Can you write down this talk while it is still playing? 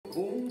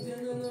Om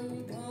Jananam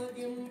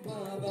Bhagyam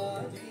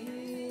Babaji,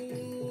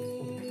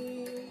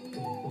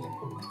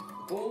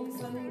 Om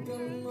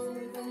Santam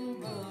Mantam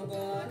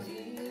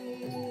Babaji,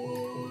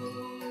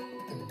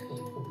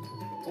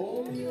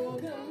 Om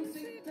Yogam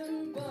Siddham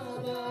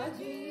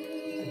Babaji,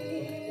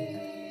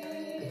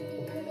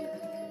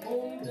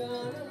 Om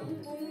Janam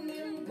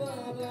Punyam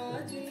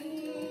Babaji,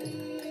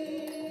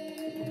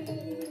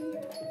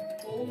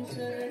 Om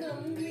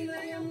Sharanam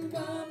Vinayam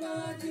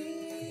Babaji,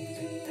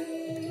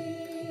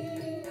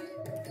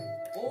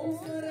 Om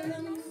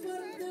Saranam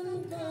Swargam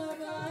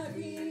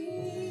Babaji.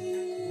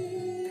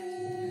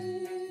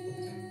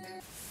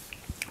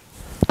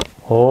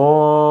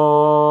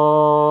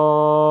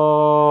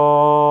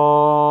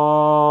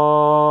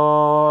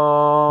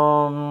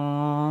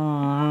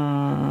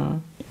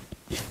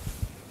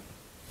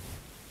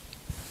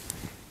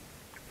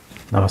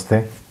 Namaste.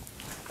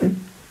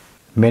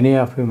 Many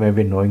of you may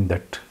be knowing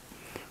that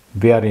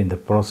we are in the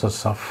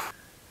process of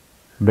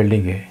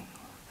building a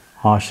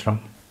ashram,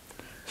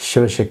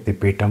 Shivashakti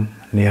Peetam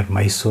near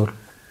Mysore.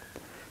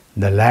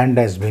 The land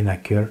has been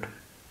acquired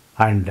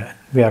and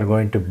we are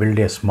going to build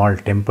a small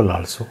temple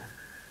also.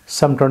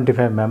 Some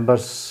 25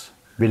 members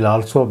will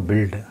also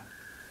build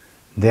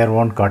their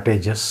own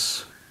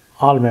cottages.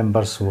 All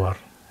members who are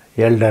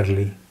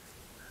elderly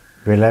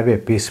will have a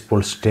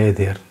peaceful stay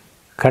there,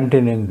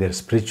 continuing their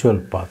spiritual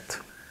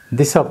path.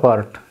 This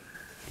apart,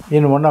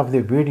 in one of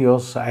the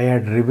videos I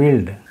had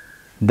revealed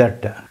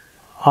that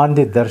on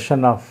the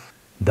darshan of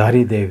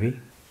Dhari Devi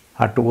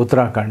at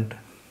Uttarakhand,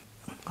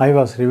 I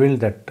was revealed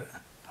that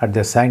at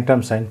the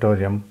Sanctum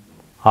Sanctorium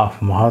of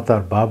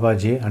Mahavatar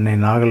Babaji Annai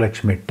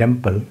Nagalakshmi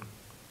temple,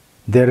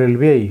 there will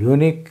be a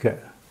unique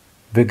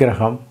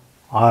vigraham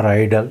or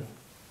idol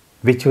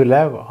which will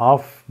have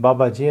half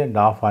Babaji and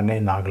half Annai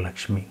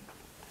Nagalakshmi.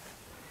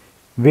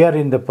 We are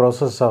in the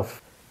process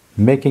of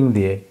making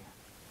the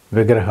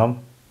vigraham.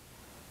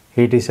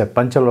 It is a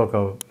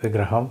Panchaloka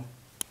vigraham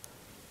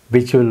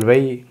which will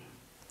weigh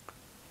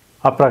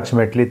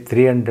approximately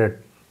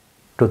 300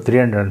 to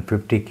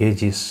 350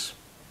 kgs.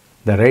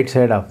 The right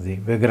side of the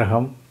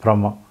vigraham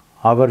from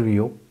our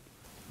view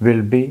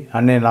will be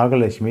Annai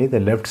Nagalakshmi, the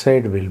left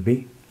side will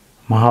be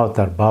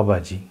Mahavatar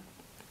Babaji.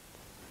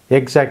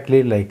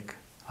 Exactly like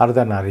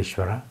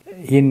Ardhanarishwara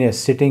in a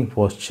sitting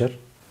posture.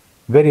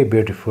 Very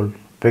beautiful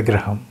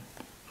vigraham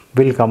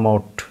will come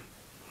out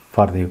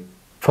for the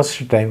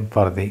first time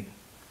for the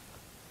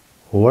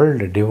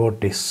world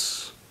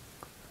devotees.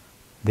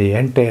 The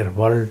entire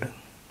world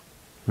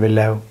will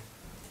have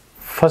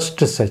first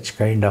such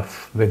kind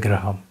of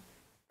vigraham.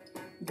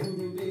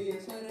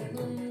 Guruve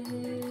Saranam,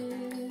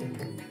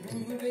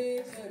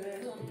 Guruve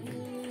Saranam,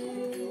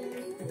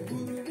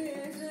 Guruve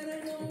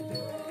Saranam,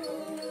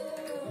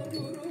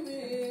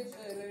 Guruve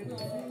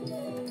Saranam,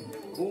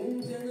 Om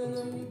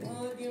Jananam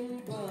Bhagyam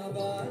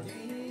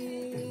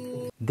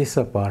Babaji. This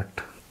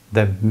apart,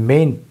 the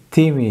main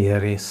theme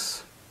here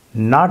is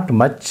not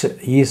much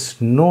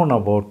is known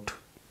about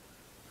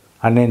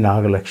Annai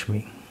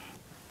Nagalakshmi.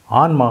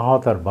 On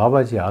Mahavatar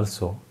Babaji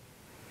also,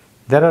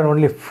 there are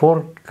only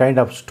 4 kind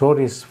of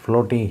stories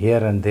floating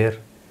here and there.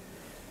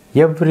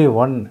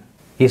 Everyone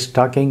is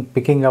talking,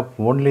 picking up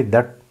only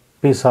that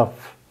piece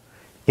of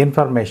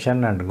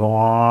information and go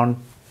on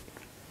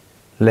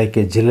like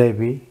a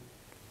jalebi.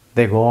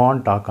 They go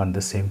on talk on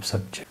the same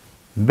subject.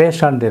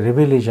 Based on the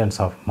revelations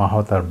of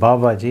Mahavatar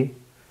Babaji,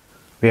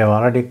 we have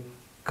already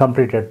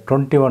completed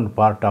 21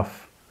 part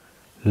of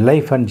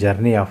life and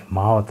journey of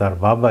Mahavatar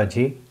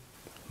Babaji.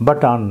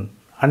 But on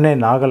Annai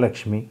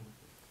Nagalakshmi,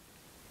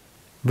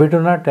 we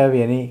do not have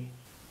any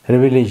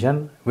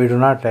revelation, we do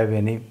not have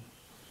any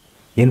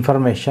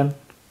information,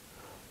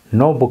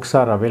 no books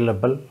are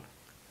available.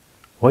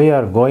 We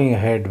are going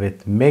ahead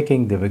with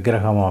making the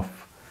vigraham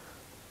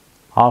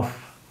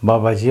of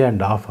Babaji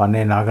and of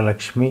Annai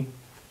Nagalakshmi.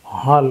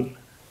 All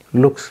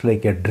looks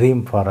like a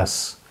dream for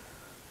us.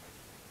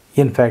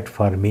 In fact,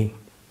 for me,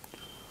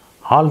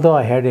 although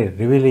I had a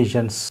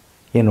revelations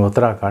in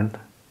Uttarakhand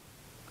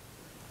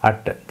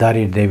at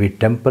Dhari Devi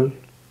temple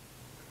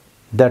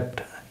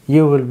that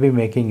you will be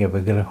making a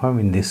vigraham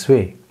in this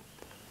way,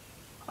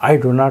 I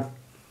do not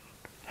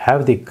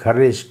have the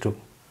courage to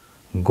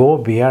go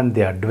beyond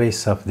the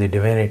advice of the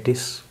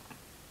divinities.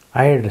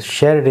 I had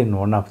shared in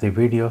one of the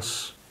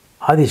videos,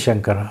 Adi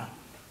Shankara,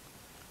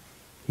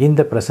 in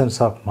the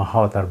presence of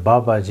Mahavatar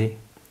Babaji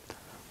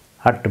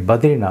at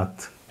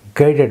Badrinath,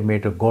 guided me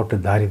to go to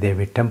Dhari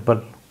Devi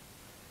temple.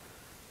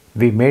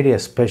 We made a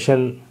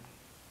special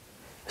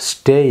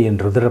stay in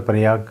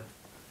Rudraprayag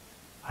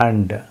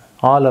and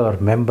all our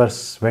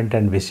members went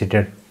and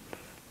visited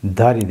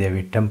Dhari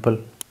Devi temple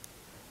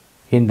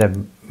in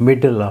the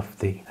middle of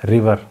the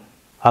river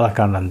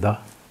Alakananda.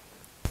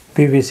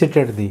 We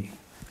visited the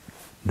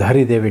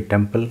Dhari Devi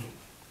temple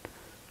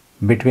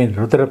between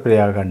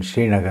Rudraprayag and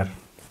Srinagar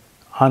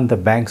on the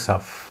banks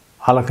of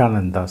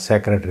Alakananda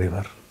sacred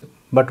river.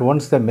 But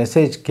once the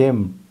message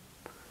came,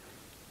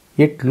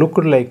 it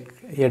looked like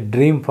a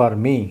dream for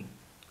me.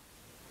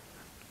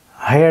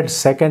 I had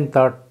second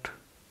thought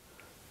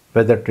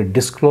whether to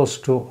disclose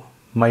to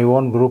my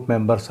own group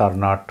members or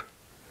not?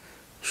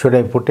 Should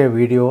I put a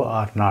video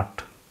or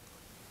not?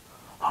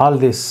 All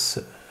this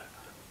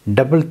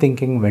double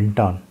thinking went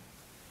on,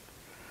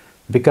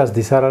 because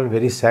these are all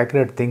very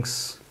sacred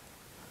things.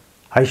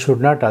 I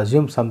should not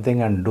assume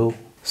something and do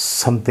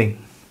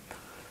something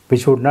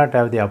which would not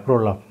have the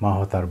approval of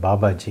Mahavatar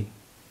Babaji.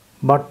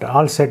 But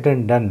all said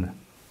and done,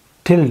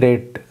 till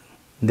date,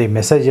 the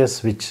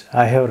messages which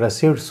I have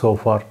received so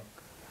far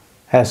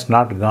has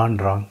not gone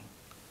wrong,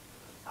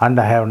 and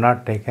I have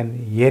not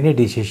taken any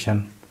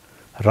decision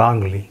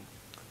wrongly.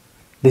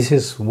 This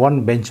is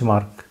one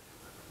benchmark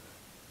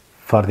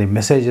for the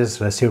messages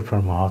received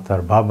from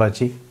Mahavatar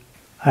Babaji,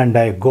 and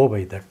I go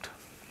by that.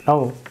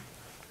 Now,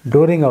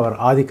 during our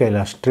Adi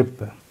Kailash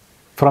trip,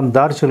 from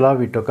Darchula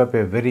we took up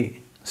a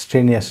very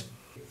strenuous,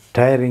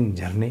 tiring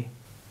journey,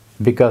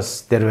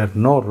 because there were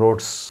no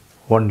roads,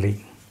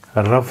 only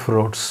rough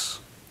roads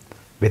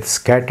with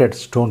scattered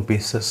stone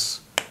pieces.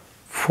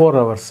 4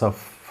 hours of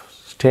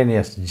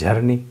strenuous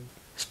journey,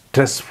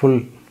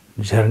 stressful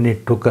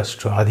journey took us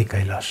to Adi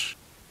Kailash.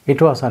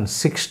 It was on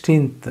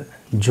 16th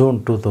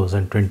June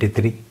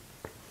 2023,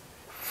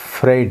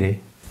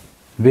 Friday.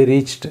 We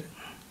reached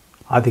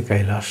Adi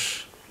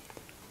Kailash.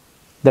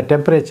 The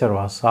temperature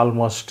was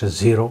almost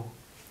 0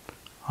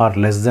 or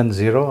less than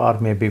 0 or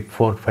maybe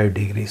 4-5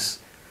 degrees.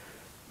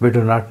 We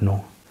do not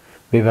know.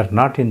 We were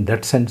not in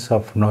that sense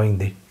of knowing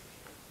the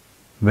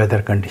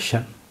weather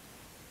condition.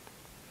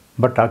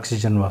 But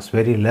oxygen was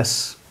very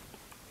less.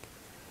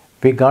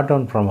 We got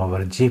down from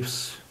our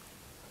jeeps,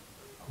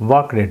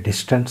 walked a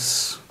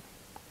distance.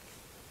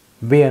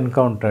 We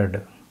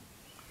encountered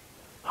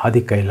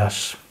Adi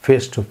Kailash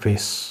face to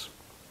face.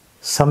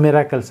 Some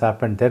miracles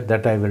happened there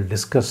that I will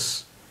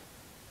discuss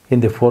in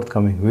the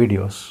forthcoming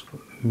videos.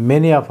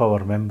 Many of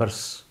our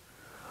members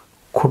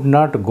could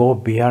not go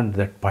beyond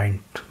that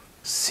point.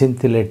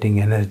 Scintillating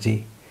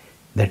energy,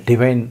 the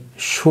divine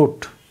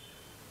shoot,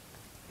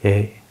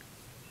 a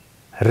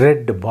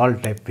red ball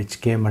type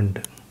which came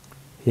and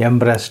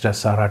embraced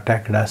us or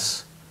attacked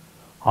us.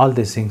 All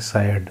these things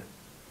I had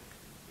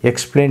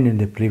explained in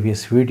the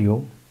previous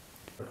video.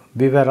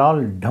 We were all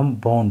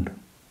dumbbound.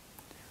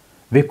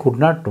 We could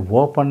not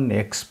open,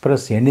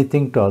 express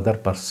anything to other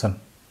person.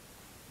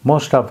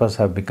 Most of us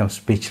have become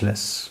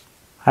speechless.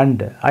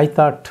 And I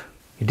thought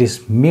it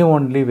is me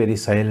only very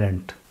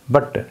silent.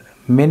 But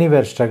many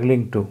were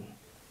struggling to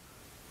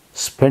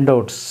spend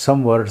out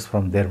some words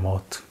from their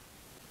mouth.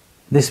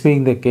 This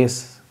being the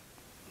case,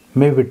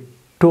 maybe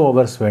 2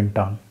 hours went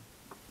on.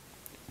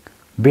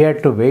 We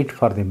had to wait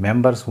for the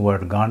members who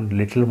had gone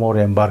little more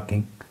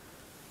embarking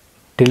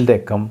till they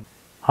come,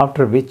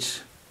 after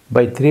which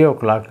by 3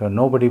 o'clock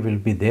nobody will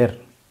be there.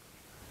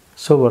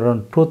 So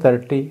around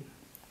 2:30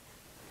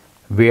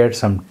 we had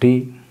some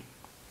tea,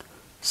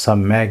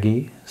 some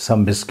Maggie,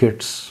 some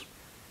biscuits,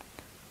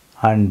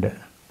 and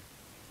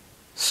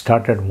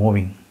started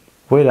moving.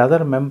 While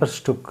other members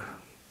took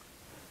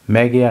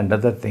Maggie and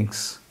other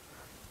things,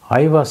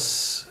 I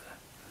was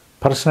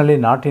personally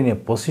not in a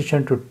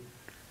position to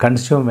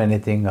consume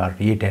anything or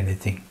eat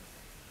anything.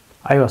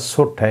 I was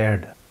so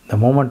tired. The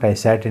moment I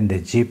sat in the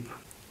jeep,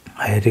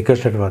 I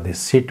requested for the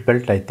seat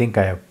belt. I think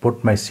I have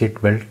put my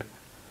seat belt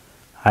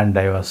and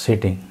I was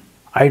sitting.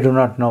 I do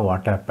not know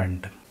what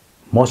happened.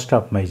 Most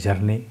of my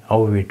journey,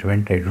 how it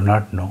went, I do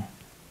not know.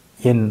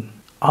 In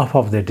half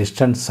of the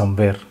distance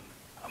somewhere,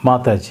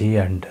 Mataji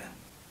and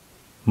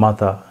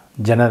Mata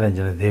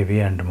Janaranjana Devi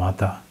and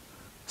Mata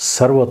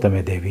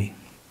Sarvotame Devi,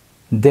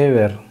 they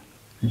were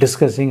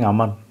discussing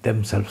among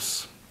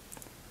themselves,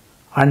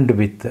 and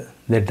with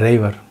the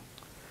driver,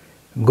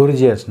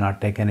 Guruji has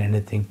not taken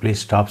anything, please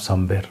stop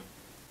somewhere.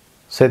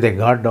 So they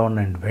got down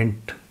and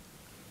went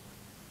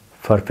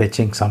for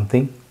fetching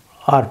something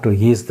or to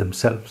ease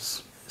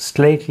themselves.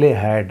 Slightly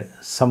had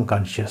some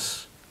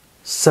conscious.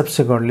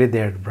 Subsequently they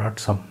had brought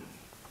some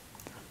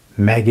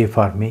Maggie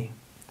for me,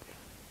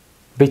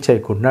 which I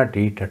could not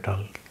eat at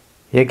all.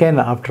 Again,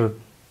 after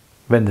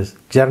when this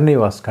journey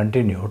was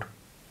continued,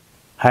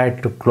 I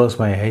had to close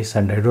my eyes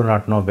and I do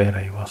not know where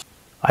I was.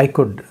 I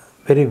could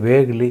very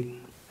vaguely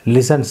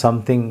listen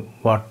something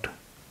what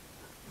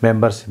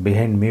members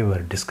behind me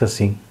were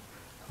discussing,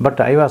 but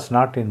I was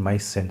not in my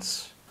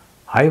sense.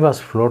 I was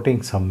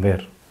floating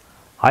somewhere.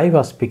 I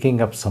was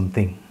picking up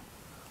something.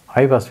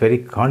 I was very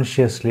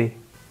consciously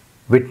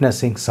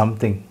witnessing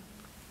something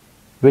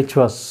which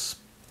was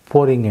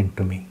pouring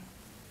into me.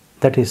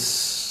 That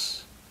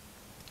is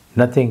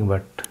nothing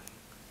but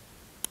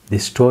the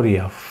story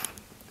of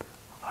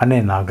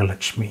Annai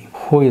Nagalakshmi.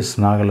 Who is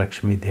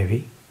Nagalakshmi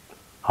Devi?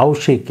 How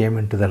she came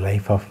into the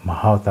life of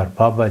Mahavatar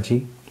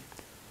Babaji,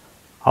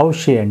 how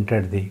she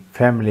entered the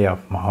family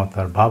of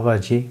Mahavatar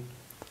Babaji,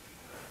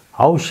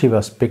 how she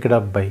was picked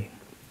up by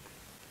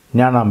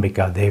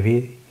Jnanambika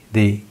Devi,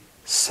 the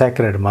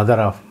sacred mother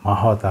of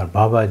Mahavatar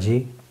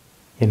Babaji,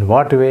 in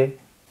what way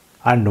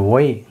and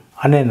why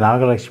Annai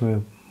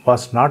Nagalakshmi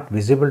was not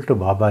visible to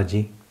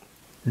Babaji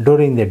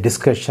during the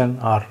discussion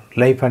or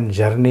life and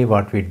journey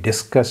what we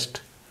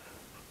discussed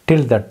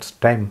till that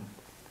time.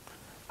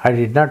 I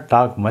did not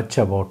talk much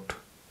about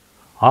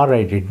or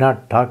I did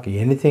not talk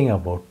anything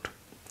about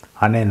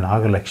Annai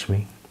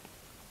Nagalakshmi.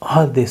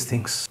 All these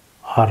things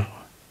are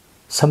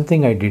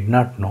something I did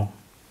not know.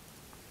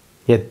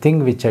 A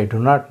thing which I do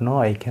not know,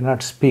 I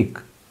cannot speak.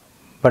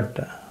 But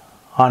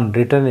on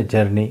return a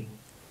journey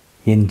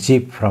in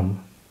jeep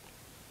from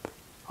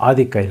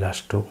Adi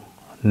Kailash to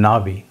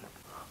Navi,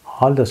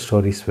 all the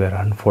stories were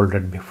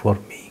unfolded before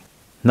me.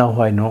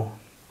 Now I know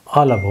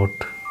all about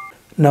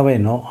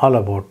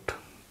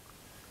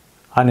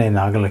Annai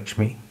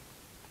Nagalakshmi,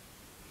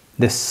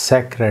 the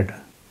sacred,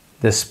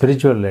 the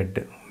spiritual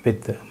led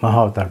with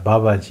Mahavatar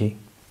Babaji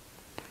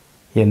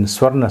in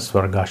Swarna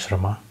Swarga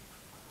Ashrama,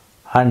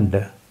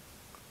 and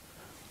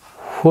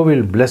who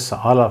will bless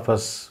all of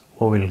us,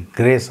 who will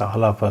grace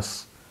all of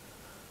us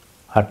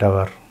at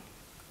our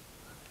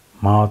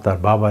Mahavatar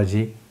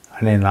Babaji,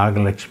 Annai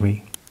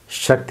Nagalakshmi,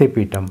 Shakti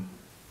Peetam,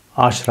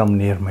 Ashram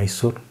near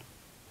Mysore.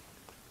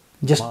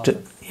 Just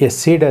a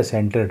seed has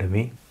entered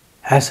me.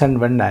 As and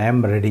when I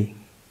am ready,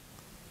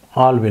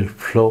 all will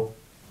flow,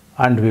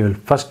 and we will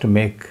first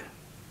make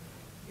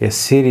a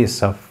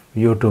series of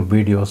YouTube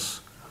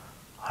videos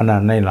on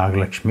Annai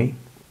Nagalakshmi,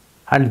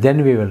 and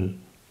then we will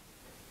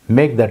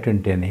make that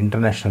into an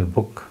international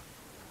book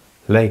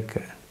like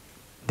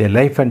The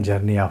Life and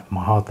Journey of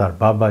Mahavatar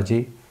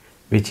Babaji,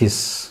 which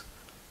is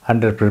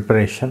under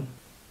preparation.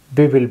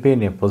 We will be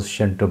in a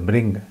position to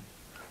bring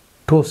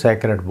 2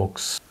 sacred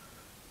books,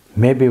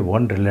 maybe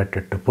one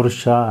related to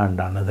Purusha and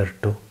another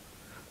to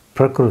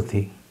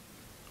Prakruti.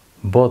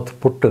 Both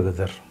put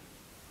together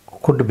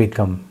could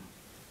become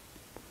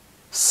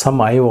some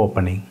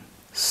eye-opening,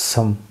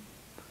 some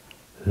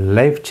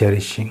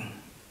life-cherishing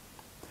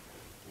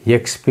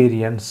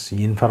experience,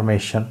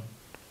 information,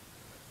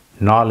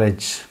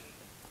 knowledge,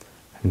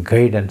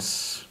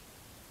 guidance,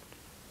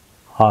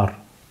 or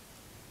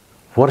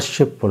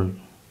worshipful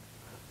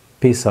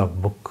piece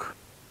of book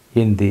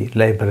in the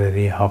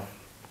library of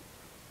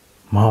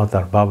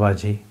Mahavatar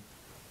Babaji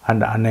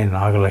and Annai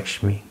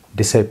Nagalakshmi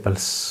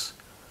disciples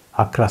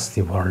across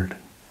the world.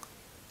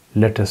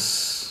 Let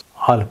us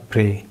all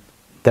pray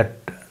that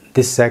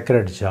this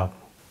sacred job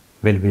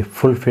will be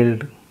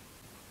fulfilled,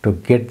 to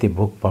get the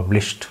book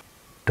published,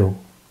 to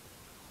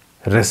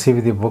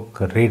receive the book,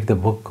 read the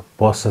book,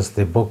 possess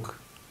the book,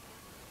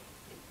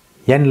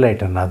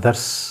 enlighten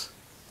others,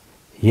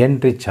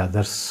 enrich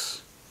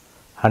others,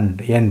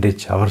 and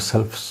enrich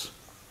ourselves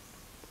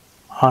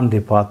on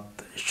the path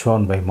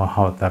shown by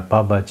Mahavatar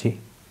Babaji,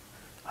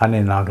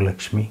 Annai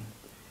Nagalakshmi.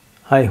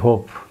 I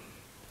hope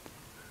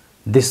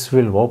this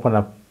will open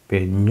up a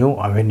new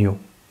avenue,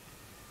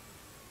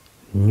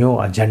 new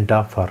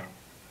agenda for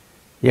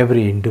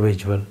every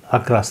individual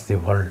across the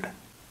world.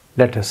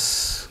 Let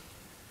us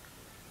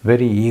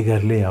very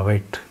eagerly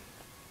await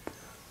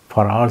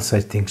for all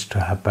such things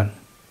to happen.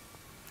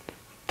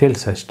 Till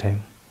such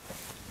time,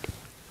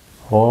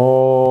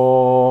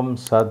 Om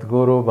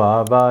Sadguru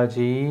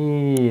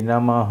Babaji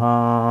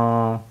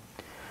Namaha.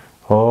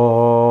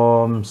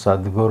 Om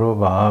Sadguru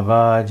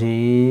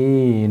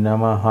Babaji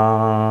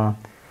Namaha.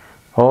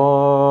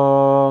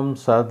 Om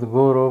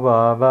Sadguru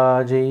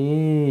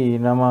Babaji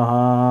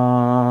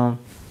Namaha.